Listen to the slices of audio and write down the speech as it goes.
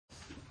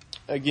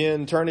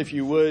again, turn if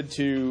you would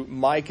to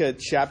Micah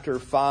chapter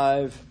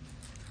 5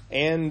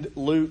 and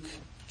Luke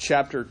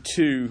chapter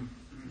 2.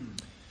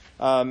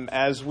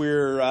 As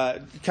we're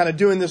kind of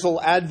doing this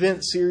little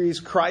Advent series,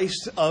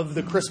 Christ of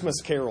the Christmas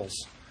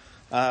Carols.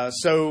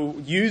 So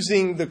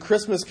using the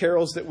Christmas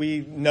carols that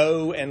we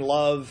know and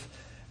love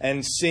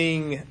and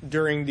sing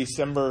during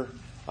December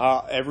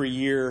every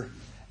year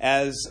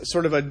as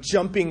sort of a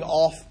jumping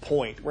off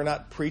point. We're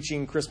not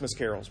preaching Christmas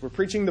carols. We're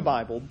preaching the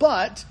Bible.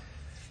 But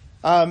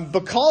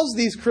because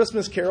these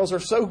Christmas carols are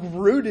so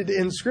rooted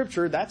in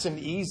Scripture, that's an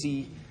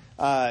easy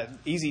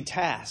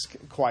task,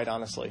 quite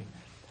honestly.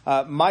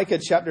 Micah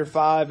chapter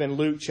 5 and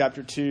Luke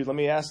chapter 2. Let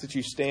me ask that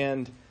you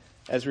stand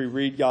as we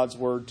read God's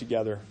Word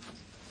together.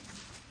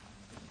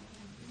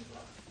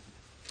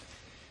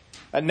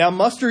 Now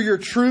muster your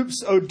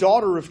troops, O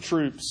daughter of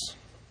troops.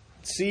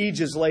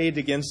 Siege is laid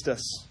against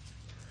us.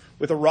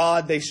 With a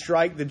rod they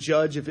strike the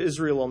judge of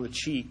Israel on the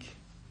cheek.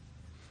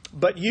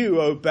 But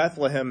you, O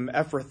Bethlehem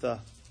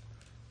Ephrathah,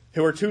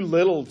 who are too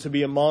little to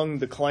be among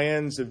the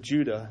clans of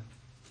Judah,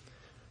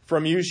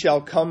 from you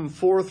shall come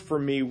forth for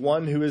me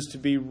one who is to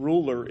be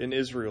ruler in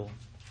Israel,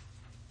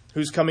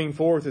 whose coming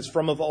forth is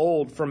from of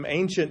old, from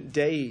ancient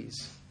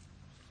days.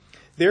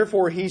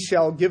 Therefore he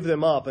shall give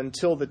them up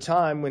until the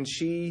time when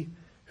she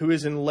who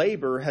is in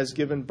labor has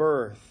given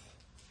birth.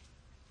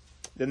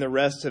 Then the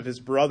rest of his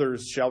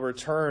brothers shall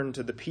return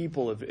to the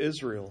people of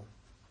Israel.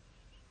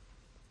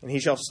 And he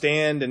shall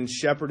stand and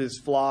shepherd his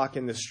flock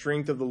in the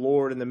strength of the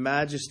Lord and the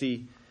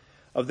majesty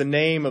of the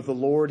name of the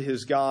Lord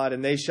his God.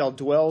 And they shall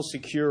dwell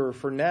secure,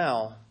 for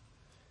now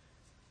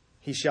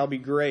he shall be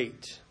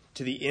great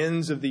to the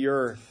ends of the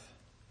earth,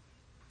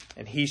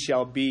 and he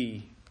shall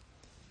be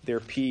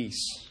their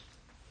peace.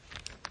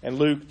 And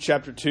Luke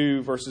chapter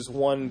 2, verses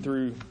 1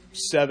 through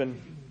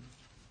 7.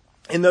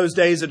 In those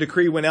days, a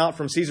decree went out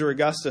from Caesar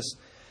Augustus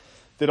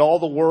that all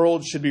the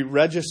world should be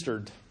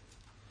registered.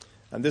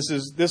 And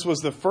this was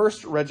the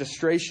first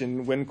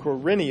registration when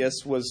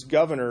Quirinius was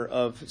governor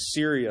of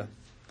Syria.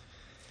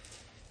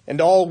 And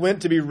all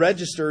went to be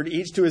registered,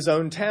 each to his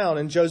own town.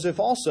 And Joseph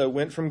also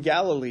went from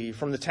Galilee,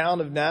 from the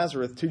town of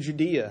Nazareth to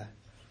Judea,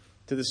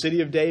 to the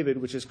city of David,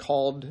 which is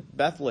called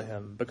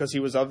Bethlehem, because he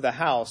was of the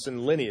house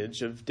and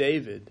lineage of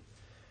David,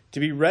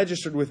 to be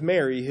registered with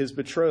Mary, his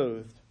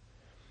betrothed,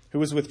 who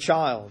was with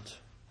child.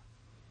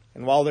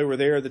 And while they were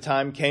there, the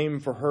time came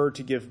for her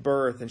to give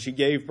birth. And she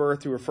gave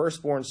birth to her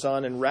firstborn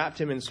son and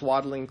wrapped him in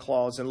swaddling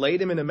cloths and laid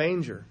him in a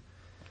manger,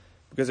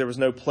 because there was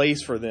no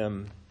place for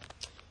them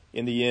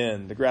in the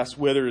inn. The grass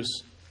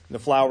withers and the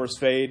flowers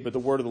fade, but the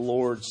word of the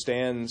Lord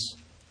stands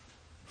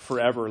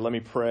forever. Let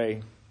me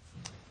pray.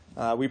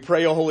 We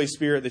pray, O Holy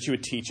Spirit, that you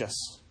would teach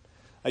us.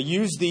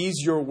 Use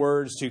these, your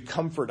words, to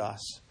comfort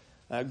us.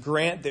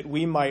 Grant that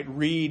we might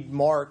read,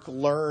 mark,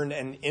 learn,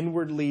 and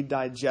inwardly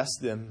digest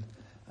them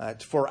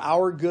for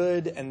our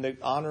good and the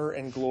honor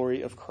and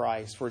glory of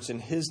Christ. For it's in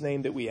his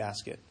name that we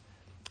ask it.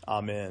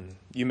 Amen.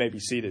 You may be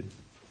seated.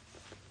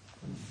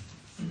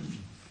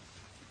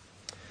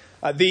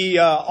 The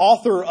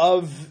author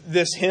of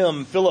this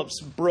hymn, Phillips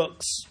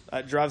Brooks,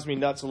 it drives me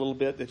nuts a little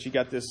bit that you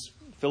got this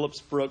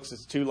Phillips Brooks.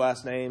 It's two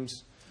last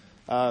names.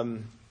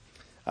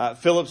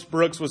 Phillips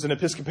Brooks was an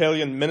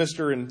Episcopalian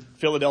minister in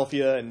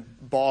Philadelphia and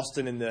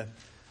Boston in the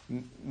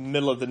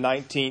middle of the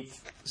 19th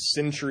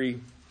century.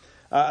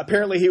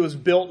 Apparently he was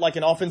built like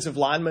an offensive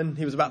lineman.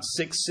 He was about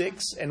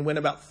 6'6" and weighed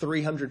about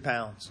 300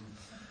 pounds.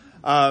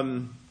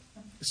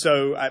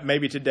 So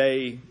maybe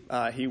today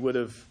he would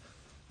have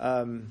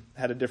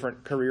had a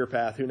different career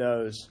path. Who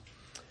knows?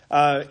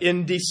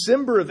 In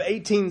December of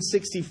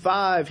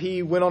 1865,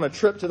 he went on a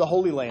trip to the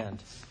Holy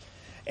Land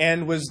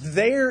and was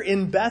there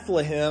in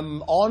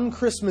Bethlehem on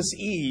Christmas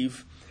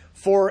Eve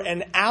for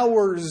an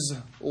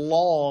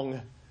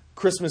hours-long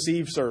Christmas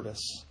Eve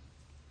service.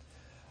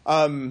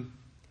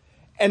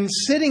 And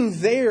sitting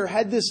there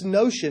had this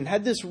notion,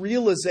 had this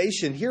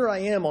realization, here I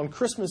am on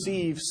Christmas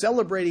Eve,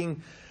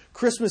 celebrating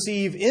Christmas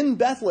Eve in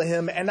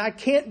Bethlehem, and I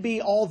can't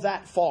be all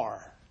that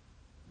far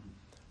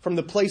from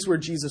the place where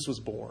Jesus was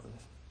born.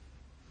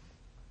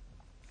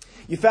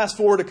 You fast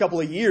forward a couple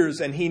of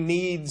years, and he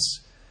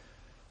needs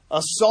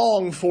a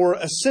song for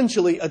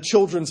essentially a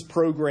children's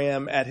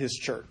program at his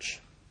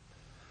church.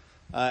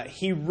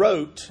 He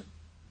wrote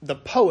the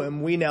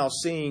poem we now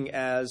sing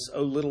as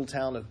O Little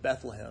Town of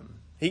Bethlehem.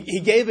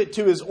 He gave it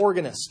to his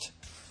organist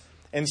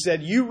and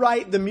said, you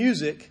write the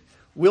music,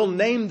 we'll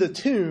name the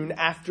tune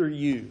after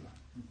you.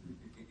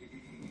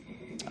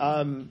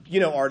 You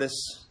know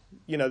artists,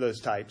 you know those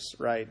types,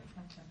 right?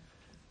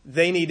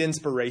 They need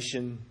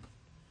inspiration.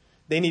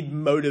 They need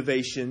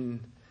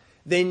motivation.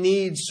 They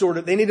need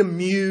a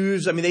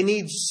muse. I mean, they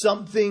need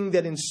something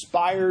that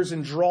inspires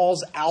and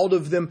draws out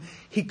of them.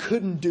 He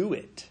couldn't do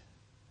it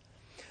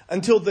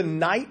until the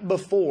night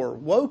before,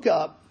 woke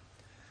up,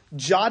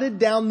 jotted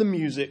down the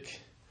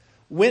music,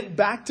 went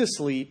back to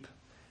sleep,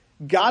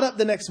 got up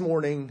the next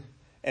morning,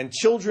 and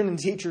children and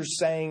teachers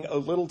sang O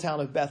Little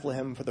Town of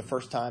Bethlehem for the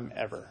first time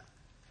ever.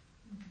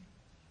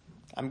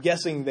 I'm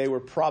guessing they were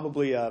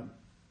probably a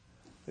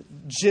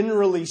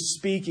generally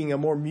speaking, a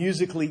more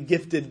musically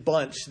gifted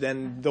bunch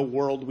than the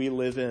world we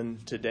live in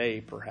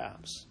today,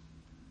 perhaps.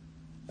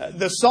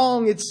 The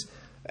song, it's,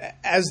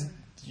 as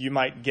you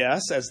might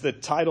guess, as the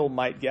title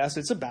might guess,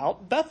 it's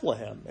about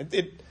Bethlehem.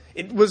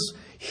 It was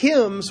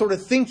him sort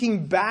of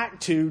thinking back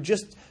to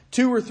just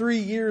 2 or 3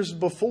 years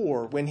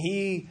before when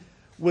he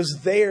was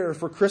there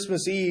for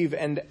Christmas Eve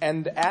and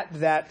at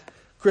that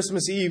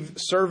Christmas Eve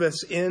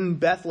service in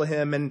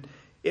Bethlehem. And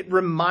it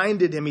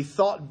reminded him, he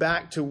thought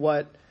back to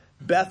what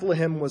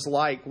Bethlehem was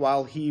like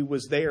while he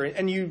was there.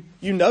 And you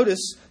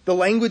notice the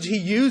language he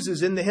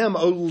uses in the hymn,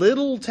 "O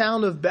little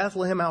town of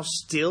Bethlehem, how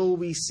still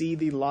we see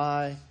thee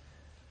lie,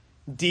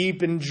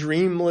 deep in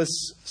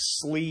dreamless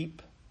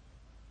sleep."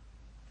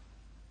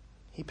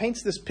 He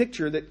paints this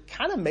picture that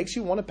kind of makes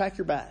you want to pack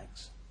your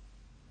bags.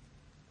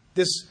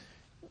 This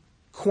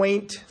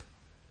quaint,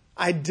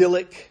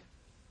 idyllic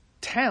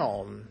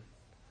town,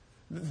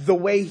 the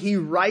way he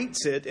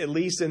writes it, at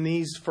least in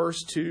these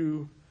first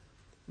 2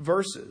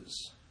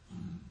 verses.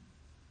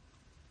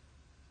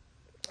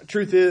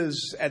 Truth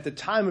is, at the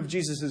time of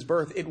Jesus'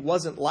 birth, it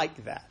wasn't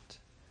like that.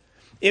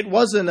 It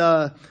wasn't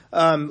a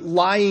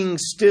lying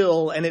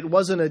still, and it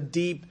wasn't a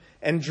deep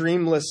and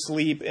dreamless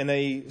sleep in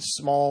a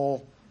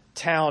small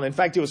town. In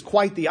fact, it was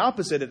quite the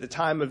opposite at the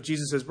time of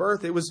Jesus'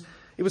 birth. It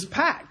was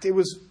packed. It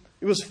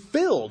was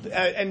filled.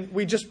 And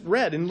we just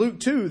read in Luke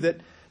 2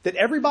 that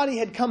everybody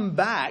had come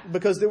back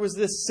because there was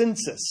this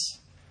census.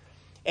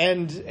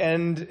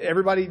 And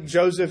everybody,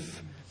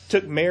 Joseph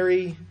took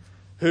Mary,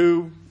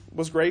 who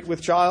was great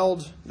with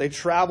child. They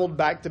traveled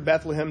back to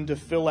Bethlehem to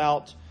fill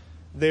out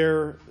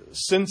their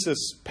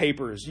census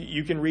papers.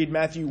 You can read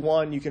Matthew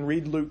 1, you can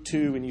read Luke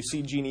 2, and you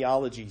see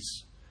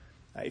genealogies.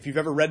 If you've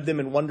ever read them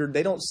and wondered,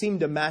 they don't seem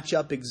to match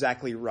up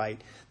exactly right.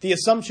 The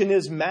assumption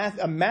is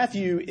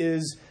Matthew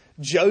is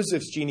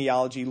Joseph's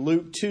genealogy.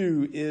 Luke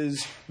 2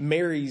 is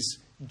Mary's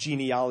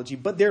genealogy.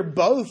 But they're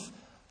both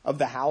of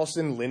the house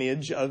and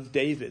lineage of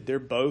David. They're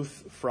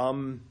both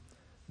from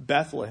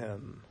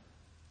Bethlehem.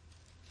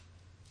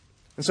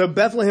 And so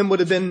Bethlehem would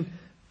have been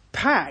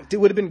packed. It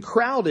would have been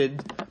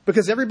crowded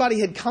because everybody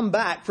had come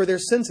back for their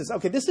census.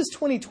 Okay, this is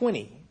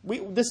 2020.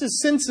 This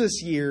is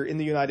census year in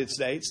the United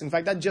States. In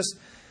fact, I just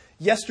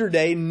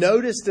yesterday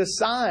noticed a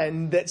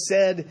sign that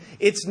said,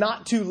 "It's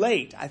not too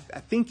late." I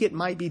think it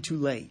might be too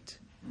late.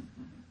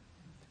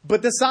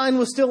 But the sign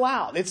was still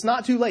out. It's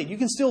not too late. You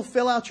can still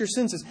fill out your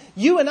census.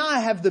 You and I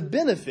have the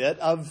benefit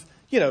of,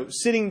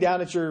 sitting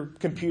down at your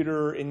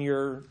computer in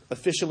your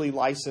officially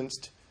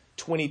licensed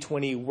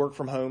 2020 work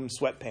from home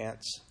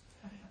sweatpants.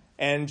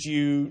 And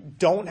you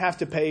don't have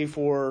to pay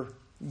for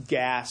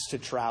gas to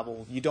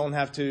travel. You don't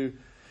have to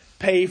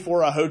pay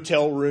for a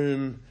hotel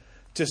room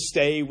to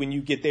stay when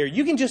you get there.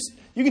 You can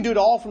do it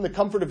all from the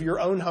comfort of your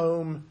own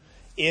home,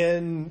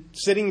 in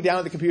sitting down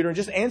at the computer and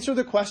just answer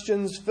the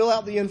questions, fill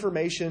out the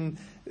information.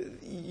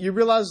 You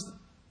realize,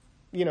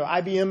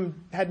 IBM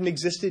hadn't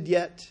existed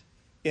yet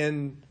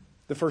in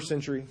the first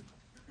century.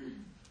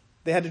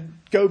 They had to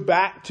go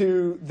back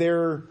to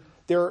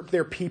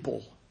their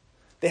people.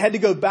 They had to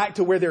go back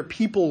to where their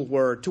people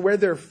were, to where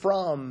they're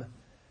from,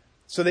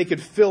 so they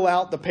could fill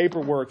out the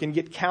paperwork and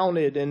get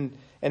counted. And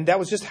that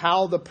was just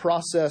how the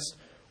process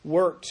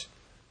worked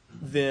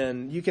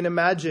then. You can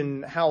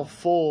imagine how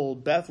full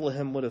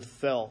Bethlehem would have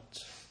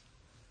felt.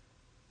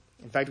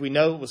 In fact, we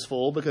know it was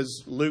full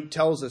because Luke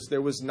tells us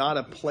there was not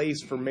a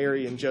place for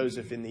Mary and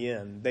Joseph in the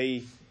end.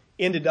 They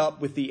ended up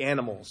with the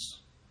animals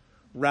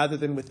rather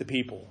than with the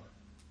people.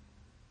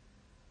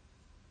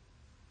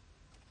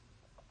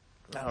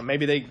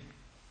 Maybe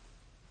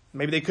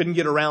they couldn't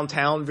get around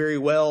town very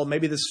well.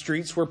 Maybe the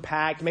streets were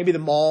packed. Maybe the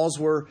malls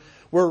were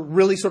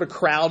really sort of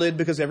crowded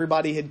because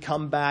everybody had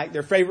come back.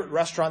 Their favorite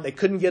restaurant, they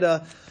couldn't get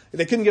a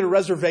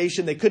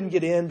reservation. They couldn't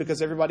get in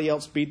because everybody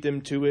else beat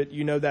them to it.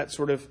 That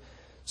sort of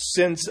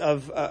sense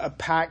of a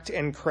packed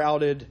and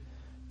crowded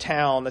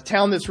town. A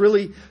town that's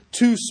really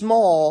too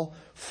small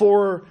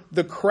for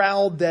the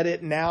crowd that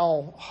it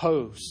now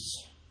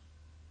hosts.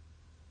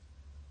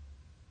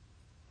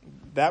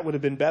 That would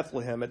have been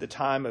Bethlehem at the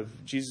time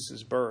of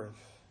Jesus' birth.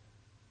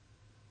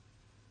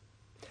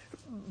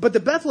 But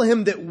the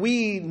Bethlehem that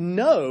we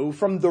know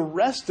from the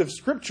rest of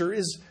Scripture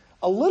is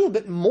a little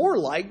bit more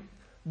like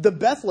the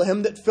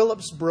Bethlehem that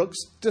Phillips Brooks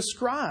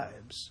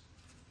describes.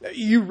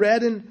 You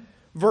read in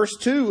verse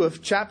 2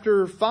 of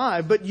chapter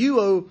 5,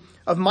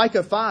 of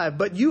Micah 5,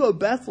 "But you, O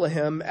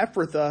Bethlehem,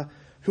 Ephrathah,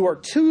 who are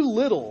too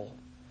little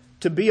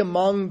to be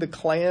among the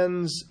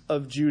clans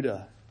of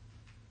Judah."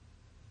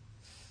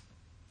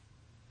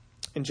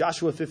 In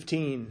Joshua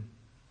 15,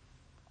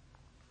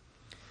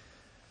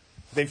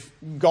 they've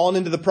gone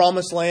into the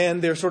promised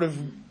land. They're sort of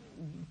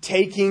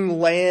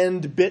taking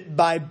land bit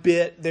by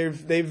bit.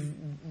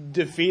 They've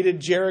defeated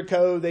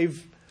Jericho.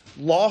 They've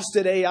lost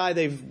at Ai.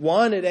 They've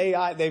won at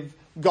Ai. They've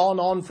gone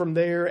on from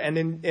there. And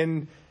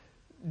in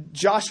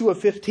Joshua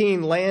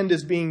 15, land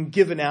is being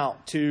given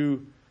out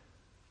to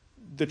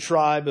the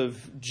tribe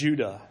of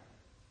Judah.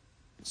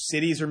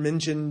 Cities are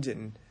mentioned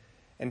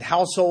and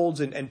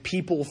households and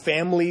people,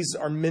 families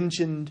are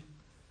mentioned.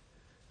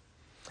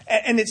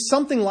 And it's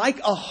something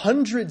like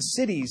 100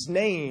 cities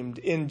named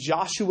in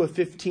Joshua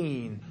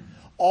 15,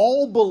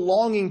 all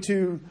belonging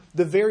to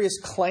the various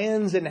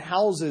clans and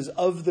houses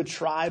of the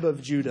tribe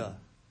of Judah.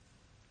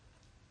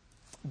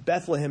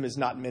 Bethlehem is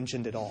not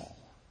mentioned at all.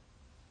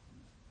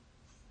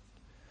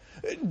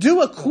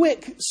 Do a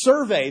quick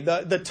survey,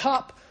 the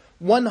top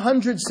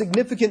 100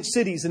 significant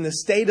cities in the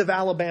state of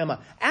Alabama.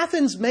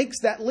 Athens makes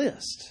that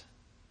list.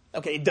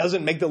 Okay, it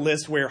doesn't make the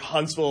list where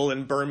Huntsville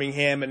and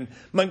Birmingham and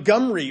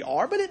Montgomery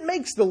are, but it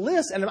makes the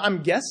list, and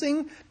I'm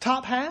guessing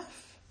top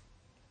half.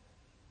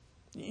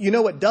 You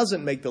know what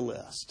doesn't make the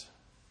list?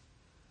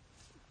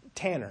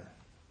 Tanner.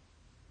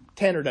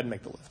 Tanner doesn't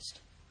make the list.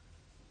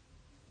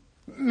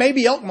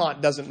 Maybe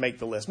Elkmont doesn't make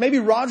the list. Maybe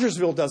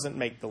Rogersville doesn't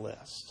make the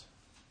list.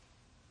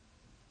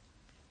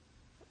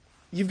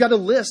 You've got a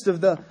list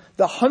of the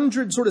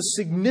 100 sort of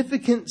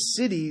significant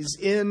cities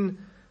in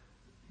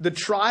the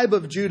tribe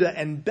of Judah,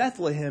 and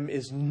Bethlehem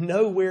is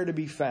nowhere to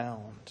be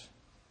found.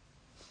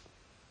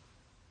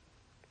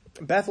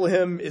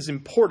 Bethlehem is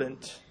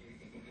important,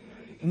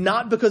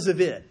 not because of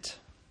it,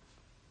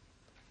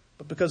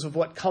 but because of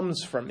what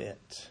comes from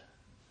it.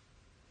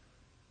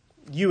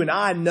 You and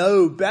I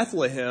know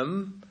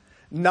Bethlehem,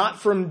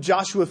 not from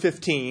Joshua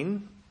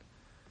 15.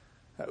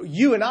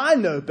 You and I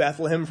know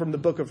Bethlehem from the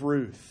book of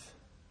Ruth.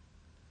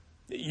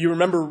 You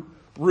remember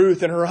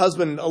Ruth and her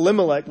husband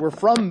Elimelech were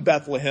from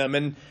Bethlehem,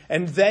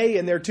 and they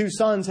and their two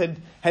sons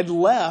had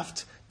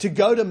left to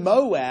go to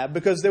Moab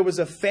because there was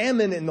a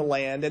famine in the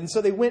land. And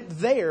so they went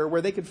there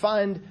where they could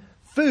find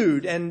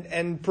food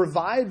and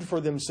provide for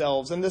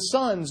themselves. And the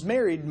sons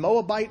married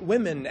Moabite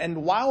women.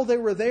 And while they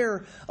were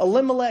there,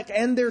 Elimelech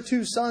and their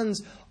two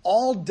sons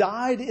all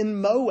died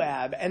in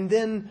Moab. And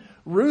then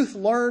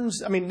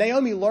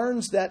Naomi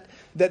learns that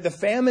the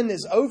famine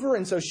is over.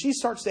 And so she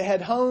starts to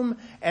head home,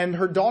 and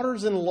her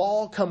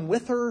daughters-in-law come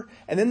with her.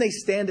 And then they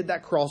stand at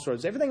that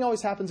crossroads. Everything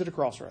always happens at a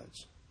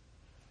crossroads.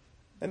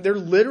 And they're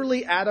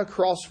literally at a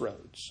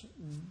crossroads,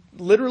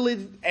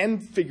 literally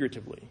and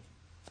figuratively.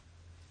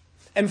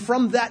 And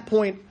from that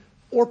point,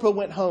 Orpah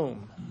went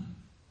home.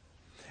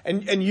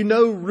 And you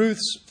know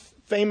Ruth's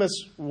famous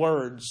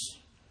words.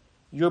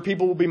 Your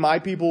people will be my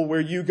people. Where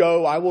you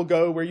go, I will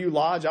go. Where you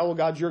lodge, I will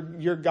lodge.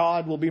 Your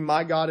God will be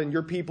my God, and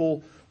your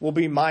people will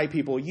be my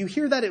people. You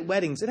hear that at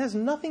weddings. It has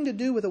nothing to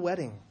do with a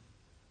wedding.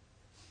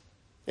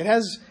 It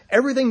has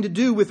everything to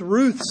do with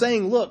Ruth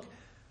saying, look,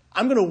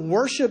 I'm going to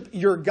worship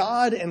your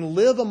God and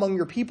live among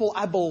your people.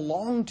 I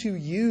belong to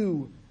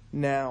you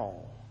now.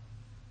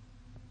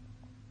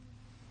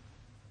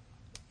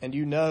 And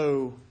you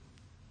know,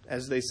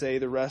 as they say,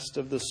 the rest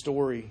of the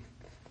story.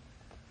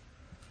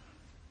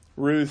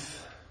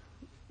 Ruth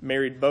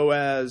married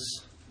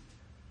Boaz,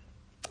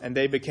 and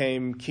they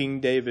became King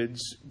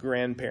David's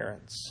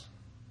grandparents.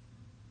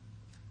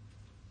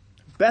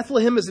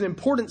 Bethlehem is an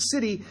important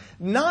city,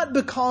 not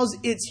because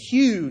it's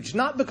huge,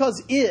 not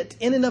because it,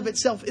 in and of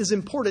itself, is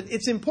important.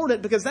 It's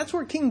important because that's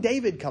where King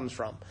David comes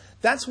from.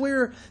 That's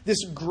where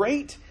this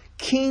great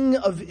king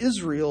of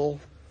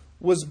Israel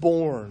was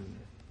born.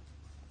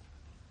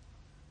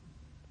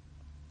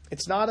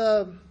 It's not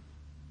a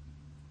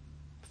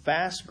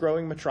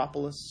fast-growing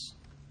metropolis.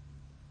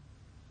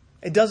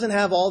 It doesn't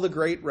have all the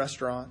great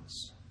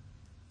restaurants.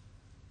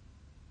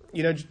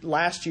 You know,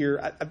 last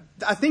year,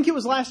 I think it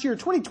was last year,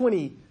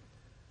 2020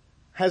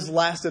 has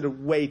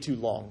lasted way too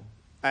long.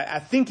 I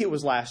think it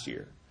was last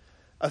year.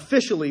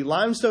 Officially,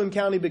 Limestone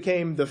County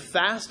became the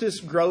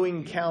fastest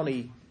growing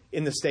county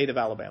in the state of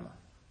Alabama.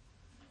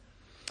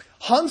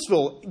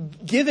 Huntsville,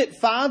 give it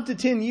 5 to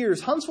 10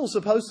 years, Huntsville's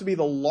supposed to be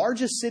the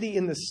largest city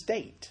in the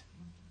state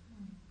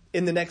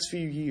in the next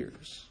few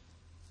years.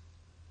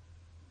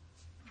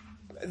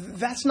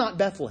 That's not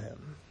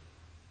Bethlehem.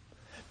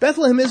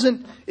 Bethlehem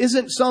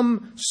isn't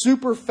some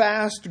super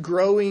fast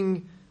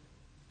growing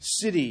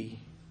city.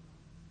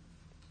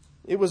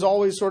 It was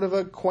always sort of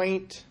a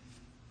quaint,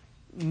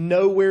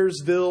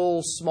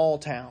 nowheresville small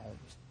town.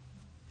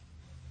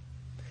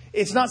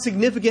 It's not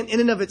significant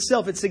in and of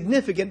itself. It's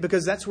significant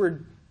because that's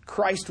where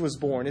Christ was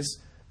born. It's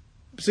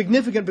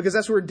significant because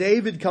that's where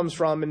David comes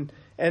from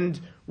and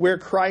where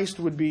Christ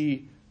would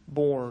be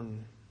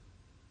born.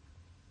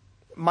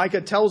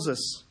 Micah tells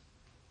us,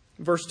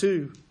 verse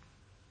 2,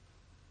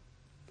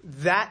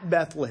 that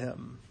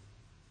Bethlehem,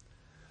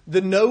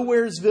 the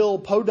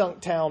nowheresville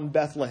podunk town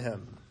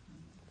Bethlehem,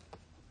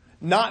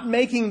 not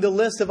making the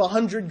list of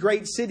 100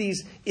 great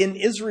cities in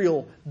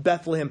Israel,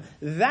 Bethlehem.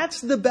 That's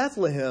the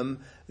Bethlehem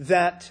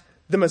that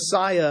the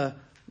Messiah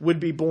would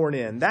be born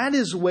in. That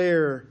is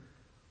where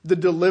the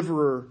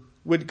deliverer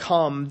would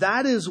come.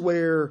 That is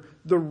where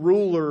the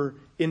ruler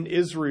in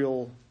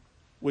Israel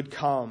would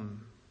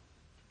come.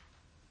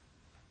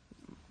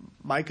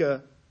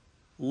 Micah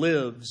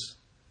lives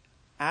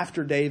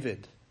after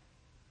David.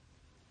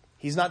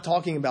 He's not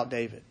talking about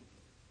David.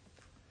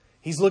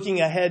 He's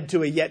looking ahead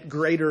to a yet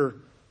greater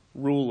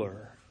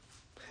ruler.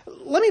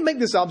 Let me make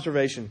this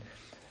observation.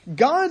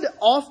 God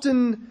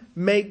often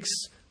makes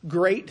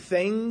great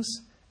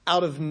things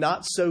out of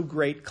not so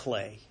great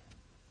clay.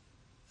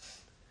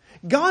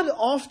 God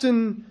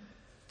often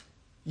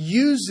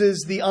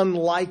uses the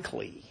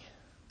unlikely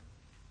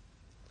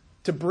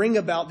to bring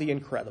about the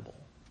incredible.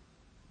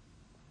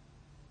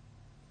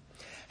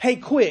 Hey,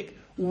 quick,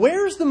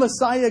 where's the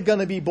Messiah going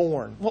to be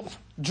born? Well,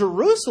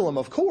 Jerusalem,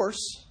 of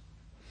course.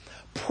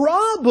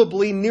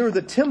 Probably near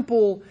the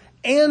temple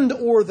and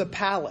or the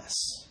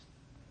palace.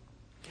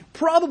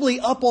 Probably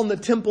up on the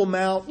Temple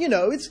Mount.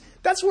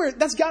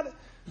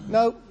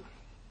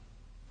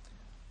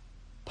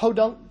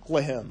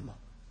 Podunklahem.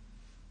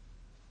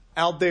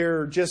 Out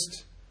there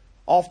just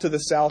off to the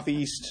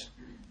southeast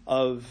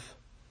of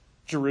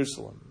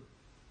Jerusalem.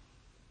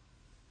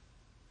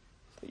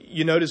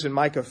 You notice in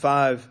Micah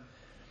 5,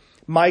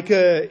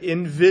 Micah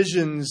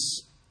envisions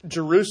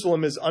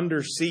Jerusalem is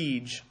under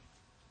siege.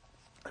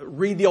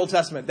 Read the Old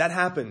Testament. That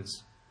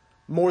happens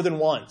more than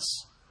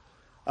once.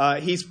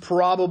 He's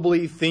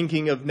probably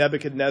thinking of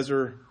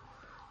Nebuchadnezzar,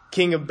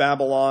 king of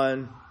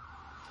Babylon,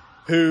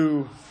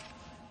 who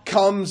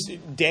comes,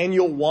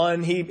 Daniel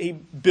 1, he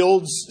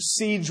builds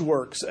siege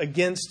works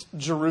against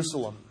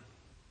Jerusalem.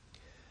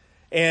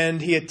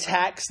 And he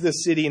attacks the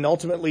city and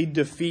ultimately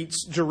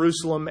defeats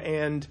Jerusalem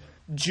and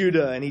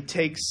Judah. And he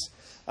takes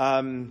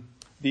the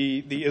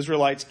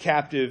Israelites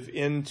captive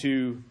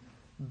into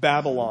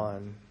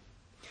Babylon.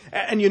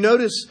 And you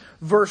notice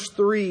verse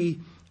 3,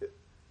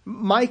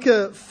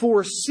 Micah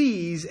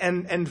foresees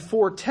and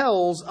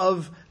foretells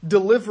of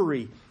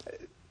delivery.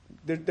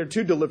 There are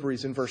two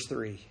deliveries in verse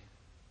 3.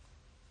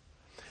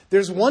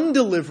 There's one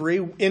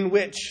delivery in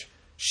which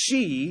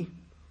she,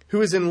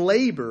 who is in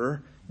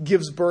labor,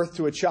 gives birth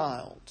to a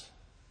child.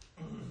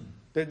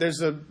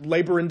 There's a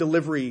labor and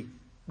delivery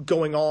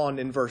going on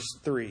in verse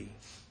 3.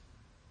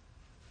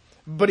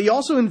 But he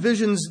also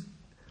envisions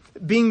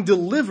being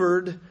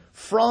delivered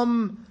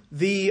from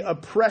the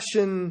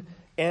oppression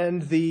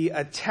and the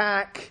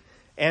attack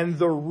and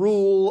the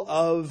rule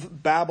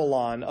of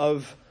Babylon,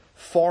 of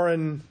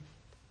foreign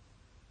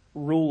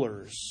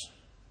rulers.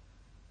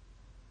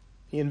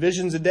 He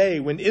envisions a day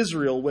when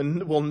Israel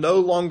will no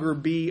longer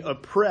be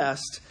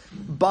oppressed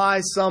by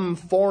some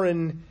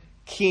foreign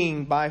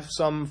king, by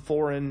some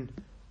foreign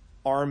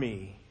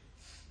army.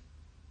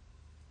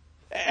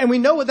 And we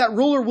know what that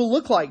ruler will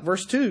look like.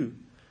 Verse 2.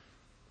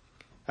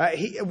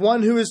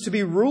 One who is to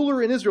be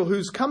ruler in Israel,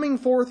 whose coming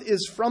forth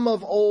is from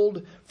of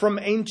old, from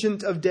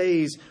ancient of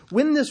days.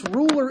 When this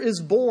ruler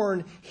is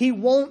born, he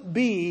won't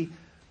be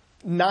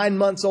 9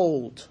 months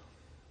old.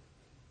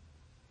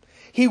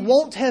 He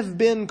won't have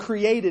been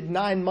created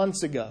 9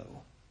 months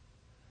ago.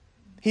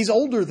 He's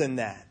older than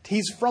that.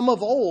 He's from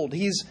of old.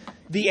 He's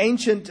the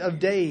ancient of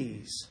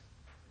days.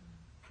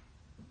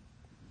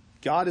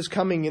 God is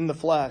coming in the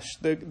flesh.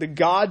 The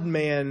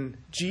God-man,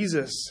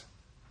 Jesus,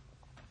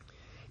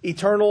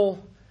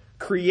 eternal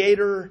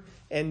creator,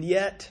 and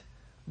yet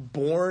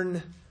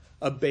born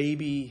a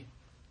baby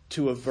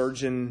to a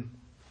virgin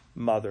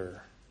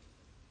mother.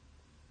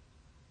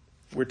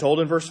 We're told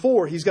in verse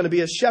 4, he's going to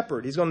be a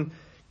shepherd. He's going to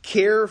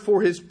care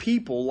for his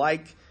people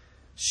like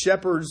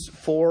shepherds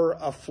for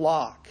a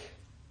flock.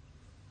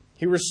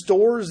 He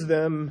restores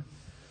them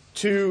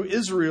to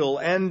Israel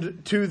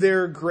and to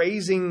their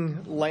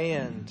grazing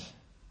land.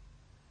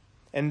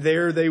 And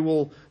there they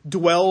will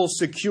dwell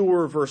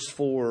secure, verse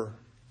 4.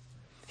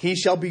 He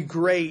shall be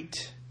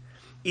great,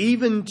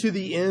 even to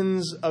the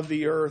ends of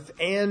the earth,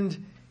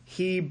 and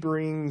he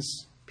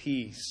brings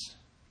peace.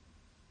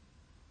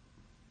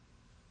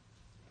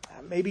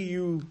 Maybe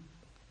you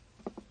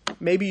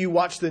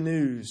watch the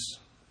news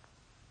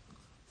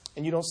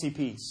and you don't see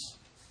peace.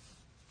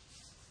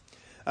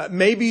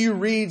 Maybe you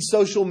read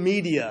social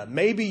media.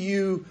 Maybe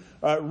you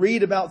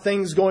read about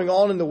things going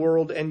on in the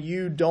world and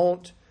you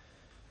don't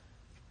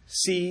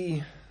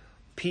see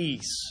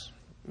peace.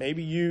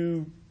 Maybe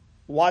you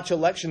watch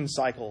election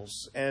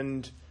cycles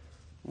and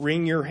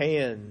wring your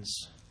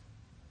hands.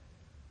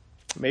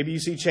 Maybe you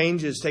see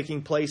changes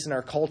taking place in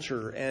our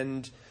culture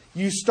and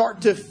you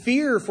start to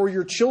fear for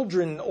your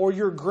children or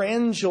your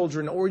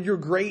grandchildren or your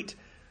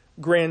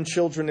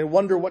great-grandchildren and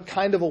wonder what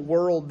kind of a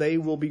world they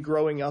will be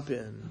growing up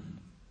in.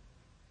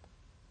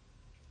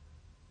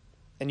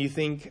 And you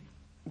think,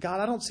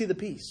 God, I don't see the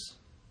peace.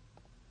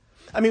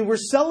 I mean, we're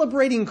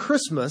celebrating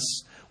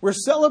Christmas. We're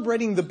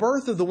celebrating the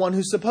birth of the one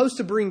who's supposed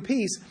to bring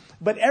peace.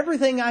 But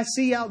everything I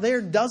see out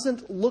there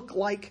doesn't look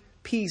like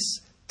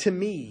peace to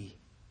me.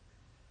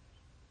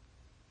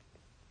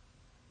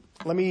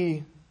 Let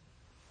me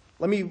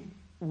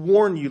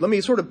warn you. Let me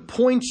sort of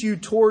point you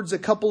towards a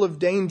couple of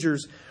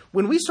dangers.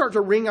 When we start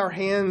to wring our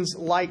hands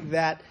like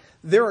that,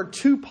 there are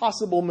two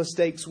possible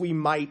mistakes we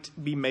might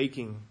be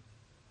making.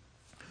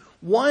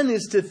 One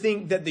is to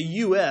think that the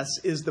U.S.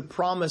 is the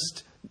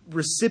promised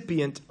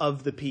recipient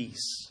of the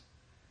peace.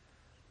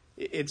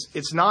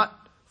 It's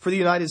not for the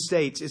United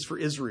States, it's for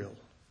Israel.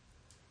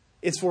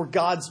 It's for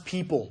God's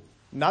people.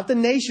 Not the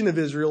nation of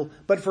Israel,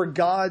 but for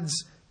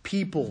God's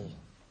people.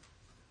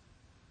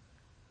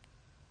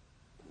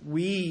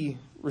 We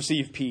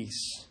receive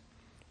peace.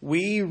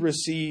 We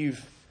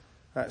receive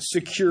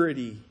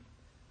security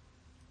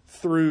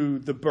through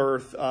the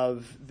birth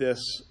of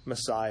this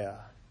Messiah.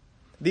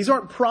 These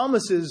aren't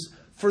promises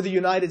for the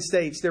United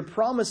States. They're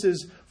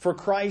promises for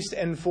Christ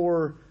and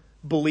for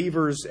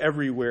believers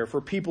everywhere,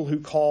 for people who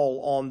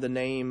call on the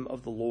name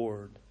of the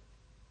Lord.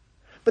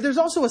 But there's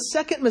also a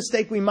second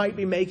mistake we might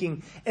be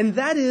making, and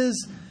that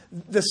is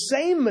the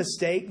same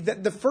mistake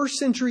that the first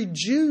century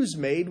Jews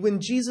made when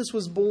Jesus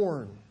was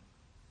born.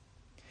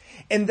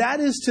 And that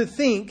is to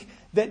think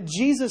that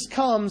Jesus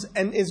comes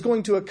and is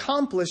going to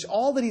accomplish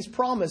all that he's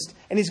promised,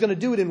 and he's going to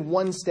do it in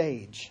one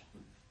stage.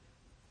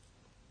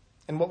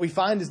 And what we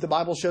find is the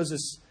Bible shows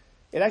us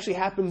it actually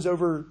happens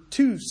over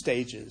two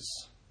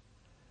stages.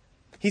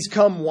 He's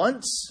come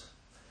once.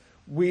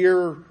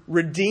 We're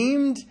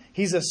redeemed.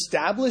 He's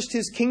established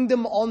his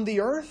kingdom on the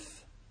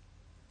earth.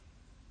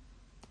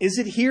 Is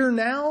it here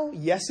now?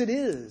 Yes, it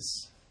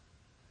is.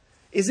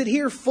 Is it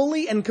here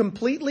fully and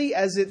completely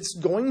as it's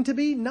going to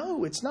be?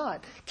 No, it's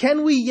not.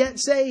 Can we yet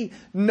say,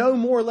 no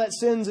more let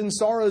sins and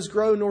sorrows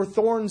grow, nor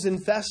thorns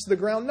infest the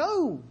ground?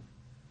 No.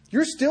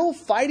 You're still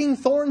fighting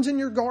thorns in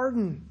your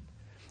garden.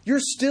 You're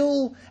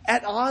still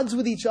at odds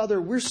with each other.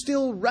 We're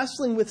still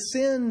wrestling with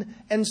sin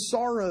and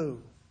sorrow.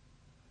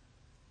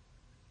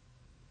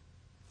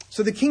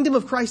 So the kingdom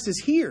of Christ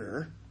is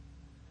here,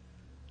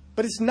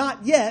 but it's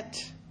not yet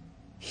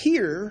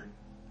here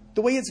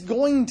the way it's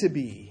going to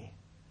be.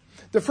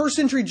 The first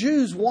century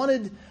Jews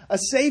wanted a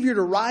Savior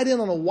to ride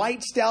in on a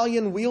white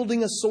stallion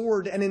wielding a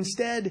sword, and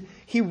instead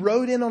he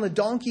rode in on a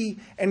donkey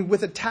and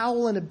with a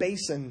towel and a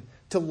basin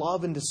to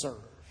love and to serve.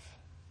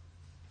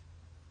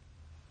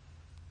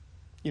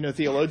 You know,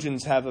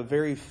 theologians have a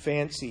very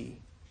fancy,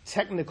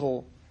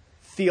 technical,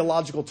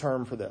 theological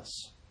term for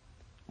this.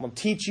 I'm going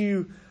to teach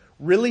you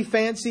really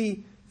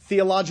fancy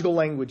theological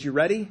language. You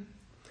ready?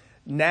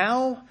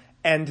 Now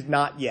and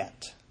not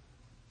yet.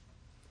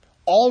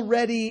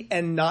 Already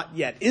and not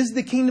yet. Is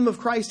the kingdom of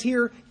Christ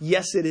here?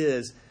 Yes, it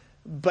is.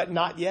 But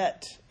not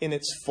yet in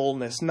its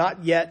fullness.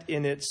 Not yet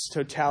in its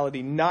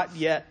totality. Not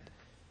yet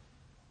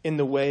in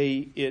the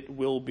way it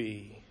will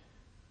be.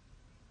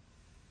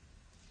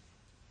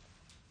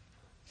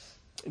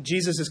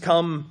 Jesus has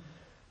come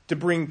to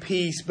bring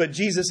peace, but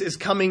Jesus is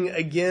coming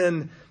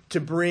again to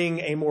bring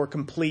a more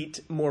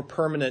complete, more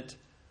permanent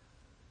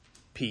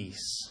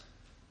peace.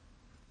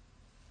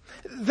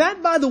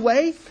 That, by the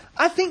way,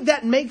 I think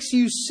that makes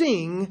you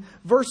sing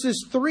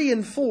verses 3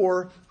 and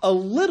 4 a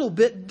little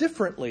bit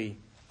differently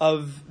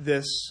of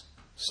this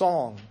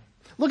song.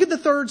 Look at the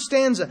third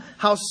stanza.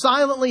 How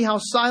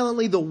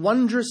silently the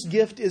wondrous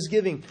gift is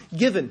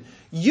given.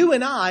 You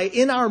and I,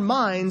 in our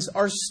minds,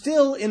 are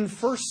still in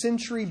first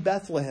century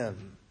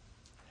Bethlehem.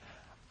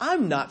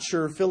 I'm not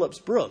sure Phillips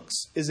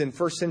Brooks is in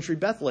first century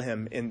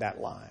Bethlehem in that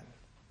line.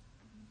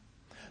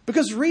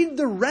 Because read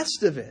the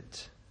rest of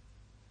it.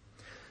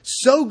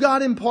 So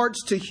God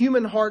imparts to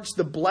human hearts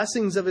the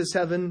blessings of his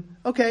heaven.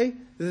 Okay,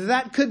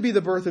 that could be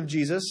the birth of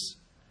Jesus.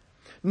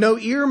 No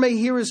ear may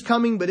hear his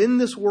coming, but in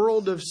this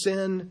world of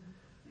sin,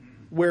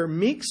 where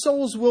meek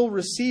souls will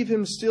receive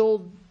him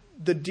still,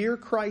 the dear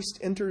Christ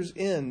enters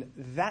in.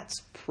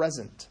 That's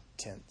present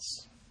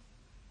tense.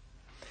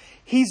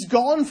 He's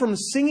gone from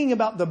singing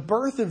about the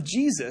birth of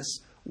Jesus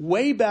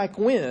way back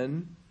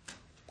when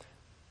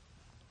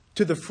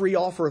to the free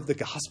offer of the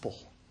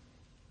gospel.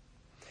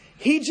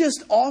 He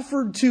just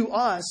offered to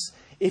us,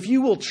 if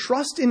you will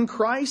trust in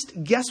Christ,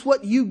 guess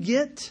what you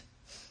get?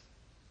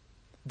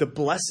 The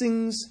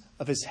blessings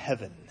of his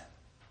heaven.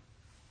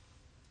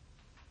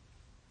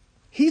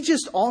 He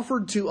just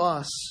offered to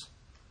us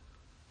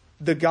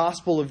the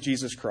gospel of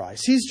Jesus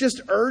Christ. He's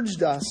just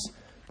urged us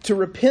to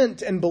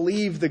repent and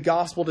believe the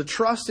gospel, to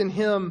trust in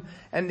him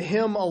and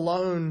him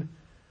alone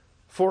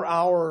for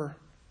our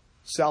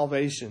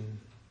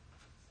salvation.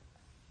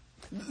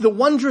 The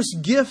wondrous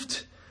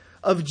gift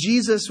of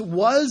Jesus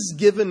was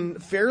given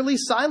fairly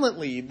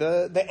silently.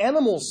 The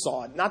animals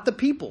saw it, not the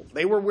people.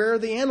 They were where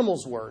the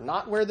animals were,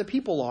 not where the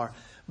people are.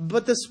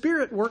 But the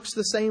Spirit works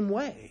the same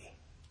way.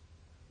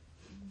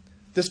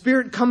 The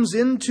Spirit comes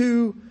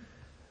into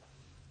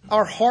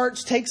our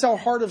hearts, takes our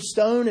heart of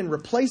stone and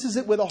replaces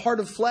it with a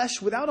heart of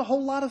flesh without a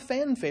whole lot of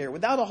fanfare,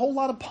 without a whole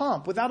lot of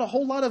pomp, without a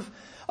whole lot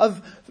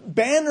of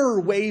banner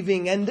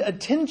waving and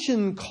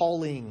attention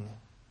calling.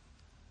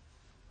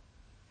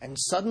 And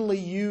suddenly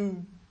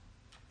you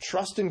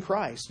trust in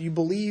Christ. You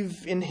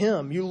believe in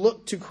him. You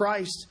look to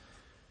Christ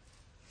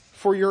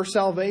for your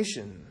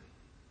salvation.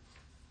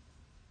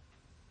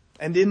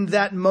 And in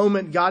that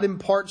moment, God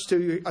imparts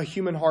to a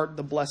human heart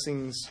the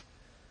blessings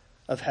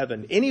of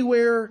heaven.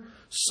 Anywhere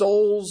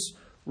souls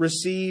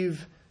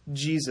receive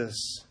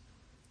Jesus,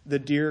 the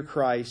dear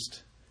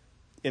Christ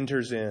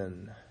enters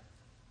in.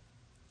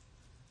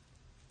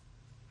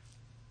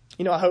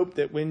 You know, I hope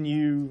that when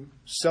you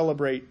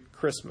celebrate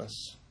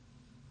Christmas,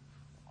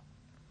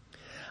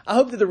 I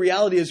hope that the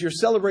reality is you're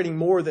celebrating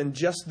more than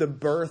just the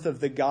birth of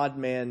the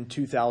God-man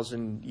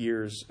 2,000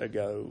 years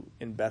ago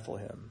in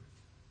Bethlehem.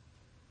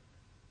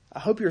 I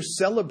hope you're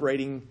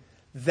celebrating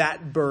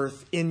that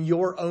birth in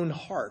your own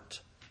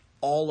heart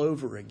all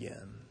over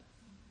again.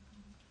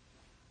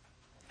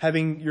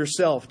 Having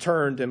yourself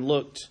turned and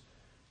looked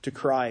to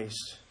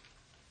Christ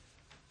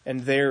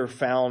and there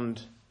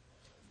found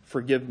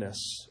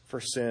forgiveness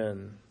for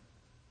sin.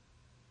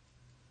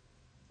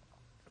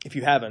 If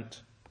you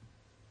haven't,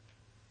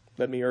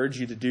 let me urge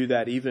you to do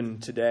that even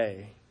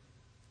today.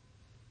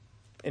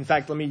 In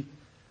fact,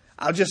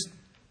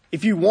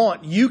 if you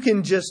want, you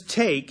can just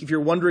take, if you're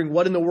wondering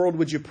what in the world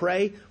would you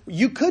pray,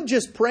 you could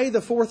just pray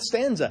the fourth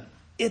stanza.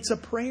 It's a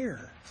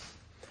prayer.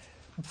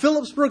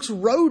 Phillips Brooks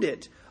wrote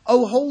it.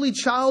 O holy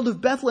child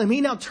of Bethlehem. He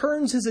now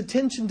turns his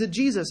attention to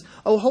Jesus.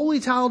 O holy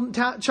child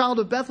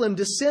of Bethlehem,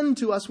 descend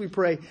to us, we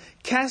pray.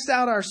 Cast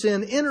out our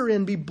sin, enter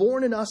in, be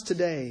born in us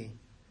today.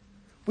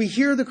 We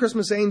hear the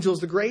Christmas angels,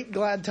 the great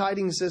glad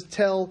tidings says,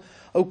 tell,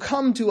 O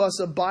come to us,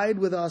 abide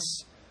with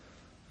us,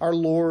 our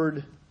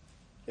Lord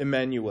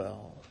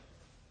Emmanuel.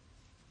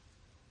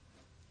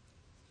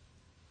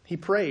 He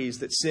prays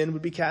that sin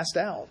would be cast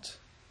out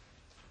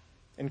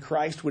and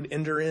Christ would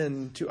enter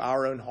into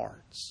our own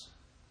hearts.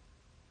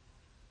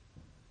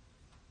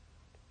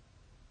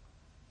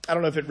 I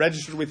don't know if it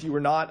registered with you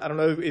or not. I don't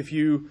know if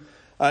you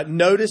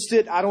noticed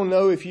it. I don't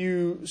know if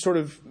you sort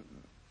of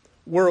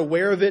were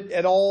aware of it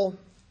at all.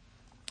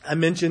 I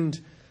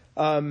mentioned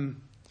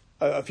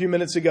a few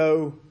minutes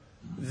ago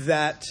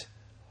that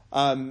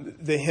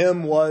the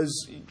hymn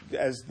was,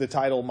 as the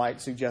title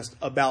might suggest,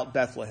 about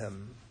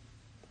Bethlehem.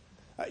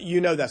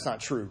 You know that's not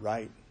true,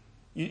 right?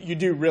 You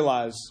do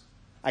realize,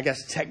 I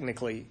guess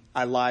technically,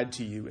 I lied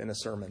to you in a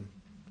sermon.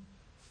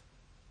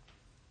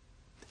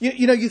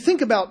 You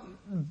think about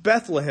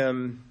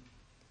Bethlehem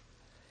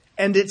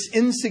and its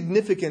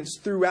insignificance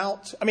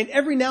throughout. I mean,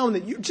 every now and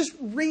then, you just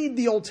read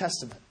the Old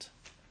Testament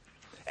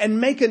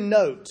and make a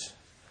note.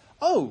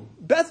 Oh,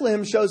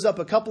 Bethlehem shows up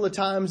a couple of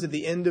times at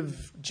the end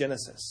of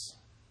Genesis.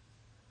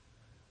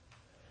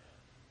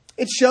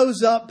 It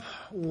shows up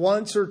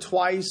once or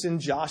twice in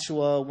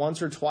Joshua,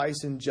 once or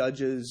twice in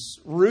Judges.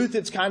 Ruth,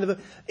 it's kind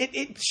of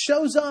it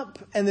shows up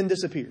and then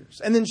disappears.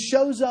 And then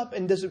shows up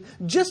and disappears.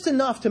 Just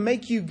enough to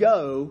make you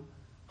go,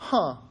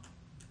 I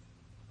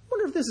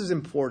wonder if this is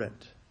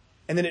important.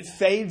 And then it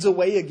fades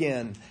away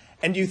again.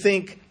 And you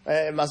think,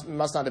 it must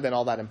not have been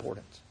all that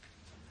important.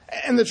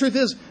 And the truth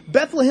is,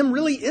 Bethlehem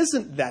really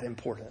isn't that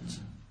important.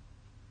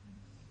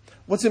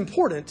 What's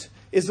important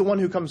is the one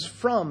who comes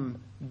from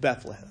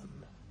Bethlehem.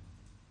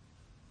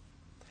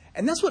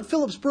 And that's what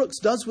Phillips Brooks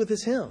does with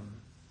his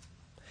hymn.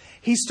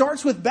 He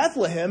starts with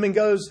Bethlehem and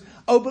goes,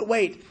 oh, but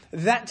wait,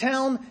 that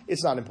town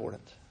is not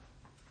important.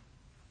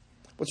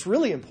 What's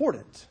really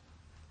important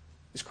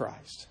is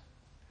Christ.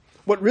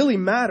 What really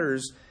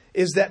matters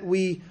is that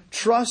we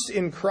trust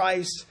in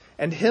Christ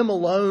and Him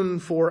alone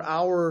for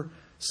our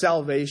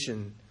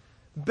salvation.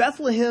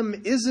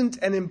 Bethlehem isn't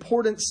an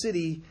important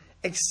city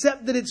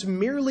except that it's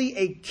merely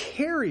a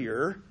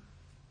carrier,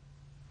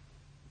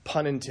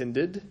 pun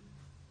intended,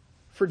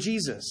 for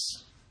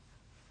Jesus.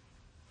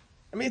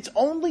 I mean, its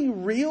only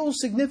real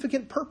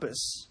significant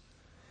purpose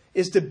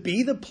is to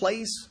be the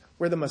place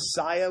where the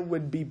Messiah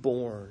would be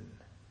born.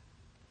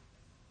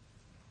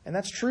 And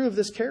that's true of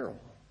this carol.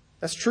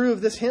 That's true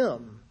of this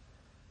hymn.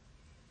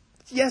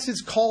 Yes,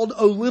 it's called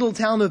O Little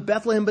Town of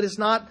Bethlehem, but it's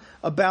not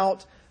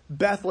about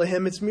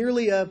Bethlehem. It's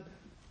merely a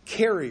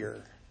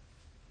carrier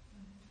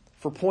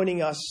for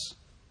pointing us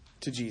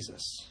to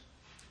Jesus.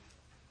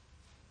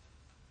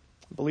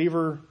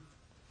 Believer,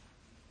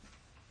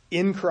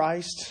 in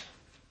Christ,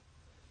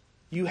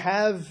 you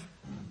have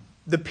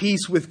the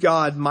peace with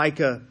God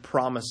Micah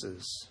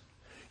promises.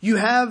 You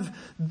have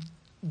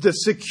the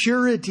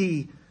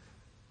security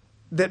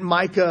that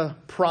Micah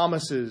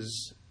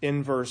promises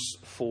in verse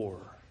 4.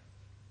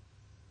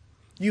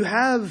 You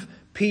have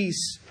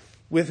peace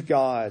with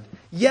God.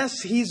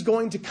 Yes, He's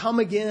going to come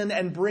again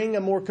and bring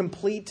a more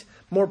complete,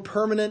 more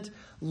permanent,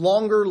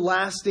 longer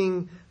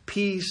lasting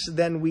peace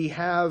than we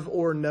have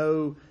or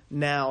know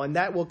now. And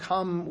that will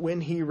come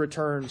when He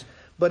returns.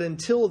 But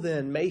until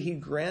then, may He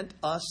grant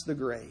us the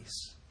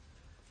grace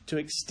to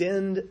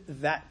extend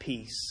that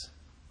peace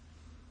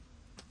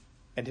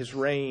and His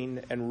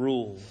reign and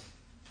rule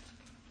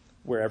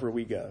wherever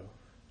we go.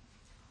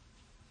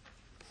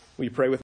 Will you pray with me?